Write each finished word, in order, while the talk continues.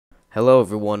Hello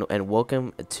everyone and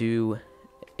welcome to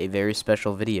a very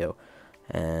special video,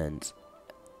 and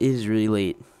it is really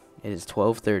late. It is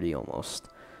 12:30 almost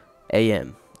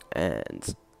a.m.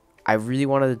 and I really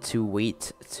wanted to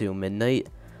wait till midnight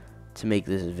to make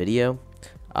this video,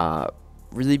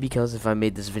 really because if I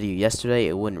made this video yesterday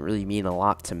it wouldn't really mean a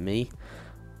lot to me,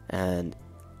 and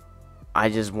I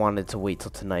just wanted to wait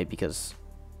till tonight because,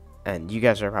 and you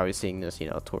guys are probably seeing this,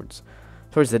 towards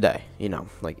the day,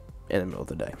 like in the middle of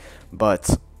the day.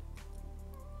 But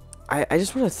I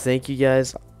just want to thank you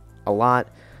guys a lot,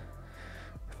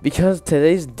 because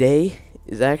today's day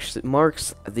is actually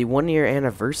marks the 1-year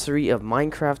anniversary of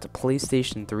Minecraft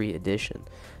PlayStation 3 edition.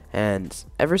 And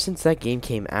ever since that game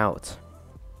came out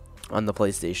on the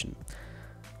PlayStation,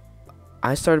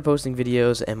 I started posting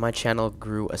videos and my channel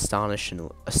grew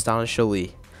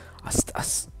astonishingly.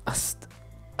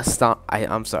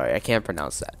 I'm sorry, I can't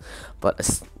pronounce that,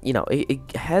 but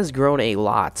it has grown a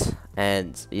lot,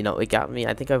 and it got me.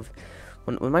 I think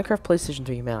when Minecraft PlayStation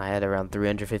 3 came out, I had around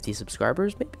 350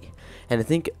 subscribers maybe, and I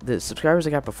think the subscribers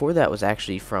I got before that was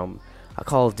actually from a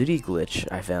Call of Duty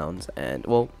glitch I found, and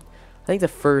well, I think the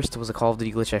first was a Call of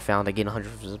Duty glitch I found. I gained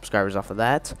 100 subscribers off of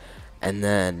that, and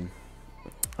then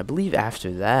I believe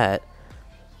after that,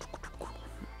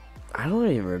 I don't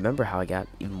even remember how I got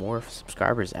even more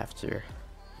subscribers after.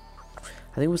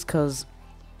 I think it was because,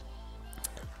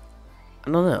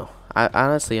 I don't know.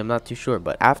 Honestly, I'm not too sure.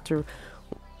 But after,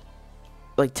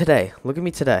 like today, look at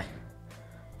me today.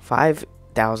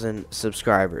 5,000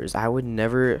 subscribers. I would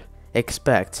never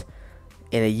expect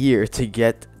in a year to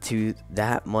get to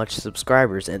that much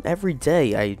subscribers. And every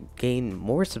day I gain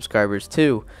more subscribers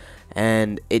too.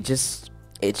 And it's just,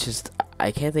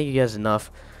 I can't thank you guys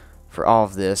enough for all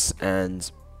of this.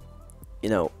 And,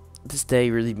 this day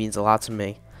really means a lot to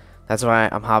me. That's why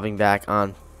I'm hopping back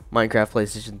on Minecraft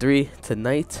PlayStation 3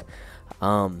 tonight.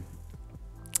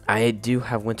 I do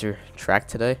have winter track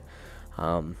today.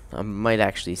 I might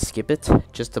actually skip it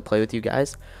just to play with you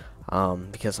guys,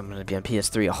 because I'm gonna be on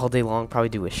PS3 all day long. Probably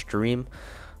do a stream.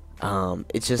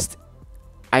 It's just,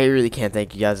 I really can't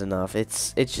thank you guys enough.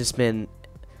 It's just been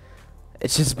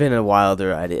a wild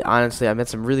ride. Honestly, I met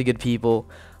some really good people.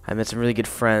 I met some really good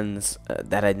friends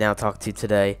that I now talk to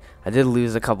today. I did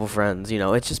lose a couple friends.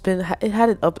 It's just been, it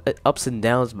had ups and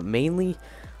downs, but mainly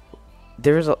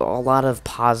there's a lot of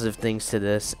positive things to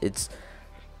this.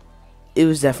 It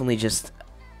was definitely just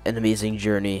an amazing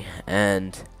journey,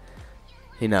 and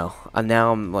now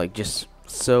I'm like just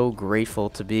so grateful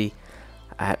to be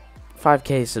at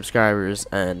 5K subscribers,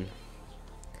 and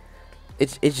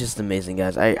it's just amazing,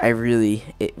 guys. I really,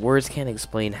 words can't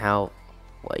explain how,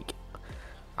 like,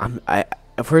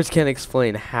 words can't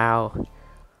explain how,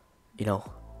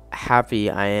 happy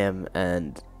I am,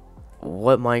 and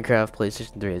what Minecraft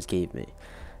PlayStation 3 has gave me,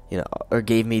 or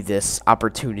gave me this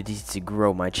opportunity to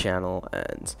grow my channel.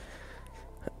 And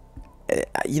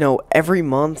every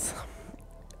month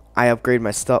I upgrade my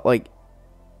stuff. Like,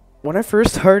 when I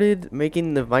first started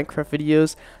making the Minecraft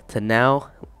videos to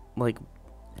now, like,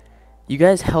 you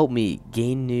guys helped me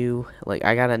gain new, like,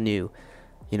 I got a new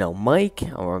mic,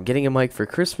 or I'm getting a mic for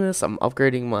Christmas. I'm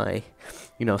upgrading my,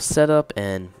 setup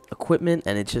and equipment,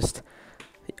 and it's just,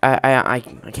 I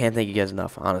can't thank you guys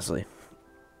enough, honestly.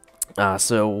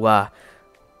 So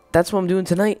that's what I'm doing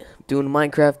tonight. Doing a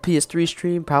Minecraft PS3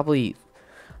 stream, probably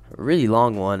a really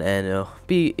long one, and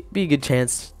be a good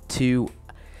chance to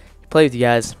play with you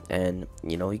guys, and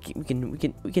we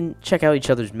can check out each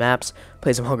other's maps,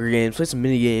 play some Hunger Games, play some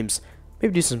mini games,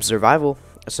 maybe do some survival.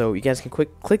 So you guys can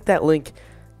click that link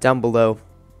down below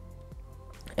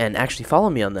and actually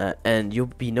follow me on that, and you'll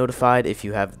be notified if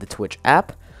you have the Twitch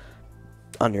app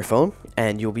on your phone,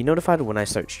 and you'll be notified when I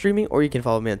start streaming, or you can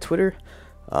follow me on Twitter.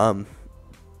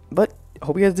 But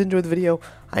hope you guys did enjoy the video.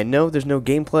 I know there's no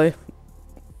gameplay,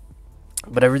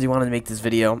 but I really wanted to make this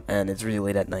video, and it's really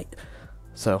late at night.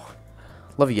 So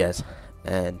love you guys,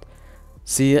 and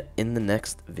see you in the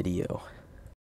next video.